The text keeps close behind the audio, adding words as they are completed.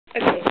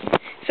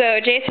So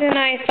Jason and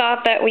I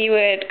thought that we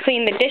would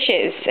clean the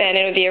dishes, and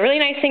it would be a really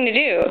nice thing to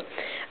do.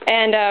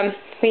 And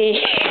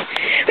we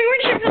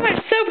weren't sure how much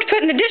soap to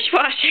put in the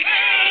dishwasher.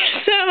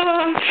 So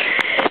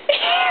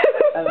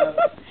I love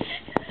it.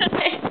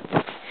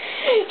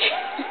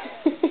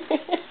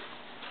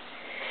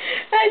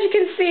 As you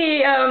can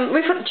see,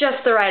 we put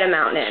just the right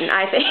amount in,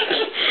 I think.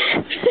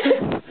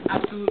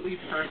 Absolutely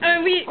perfect.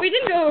 I mean, we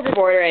didn't go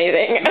overboard or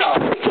anything. No,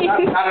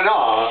 not at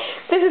all.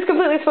 This is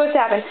completely supposed to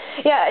happen.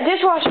 Yeah,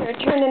 dishwasher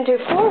turned into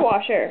floor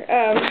washer.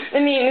 I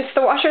mean, it's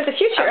the washer of the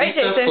future, right,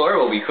 Jason? The floor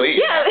will be clean.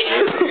 Yeah.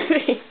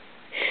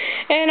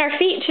 And our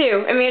feet,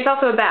 too. I mean, it's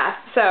also a bath.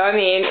 So, I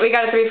mean, we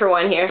got a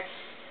 3-for-1 here.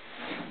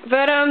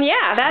 But,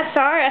 yeah, that's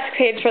our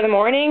escapades for the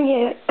morning.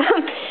 Yeah.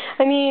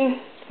 I mean,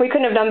 we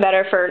couldn't have done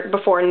better for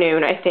before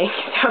noon, I think.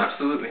 So.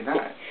 Absolutely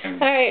not.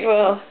 Alright,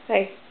 well,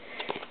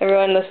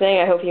 everyone listening,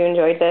 I hope you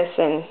enjoyed this,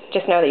 and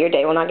just know that your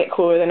day will not get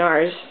cooler than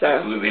ours. So,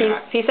 Absolutely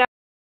not. Peace out.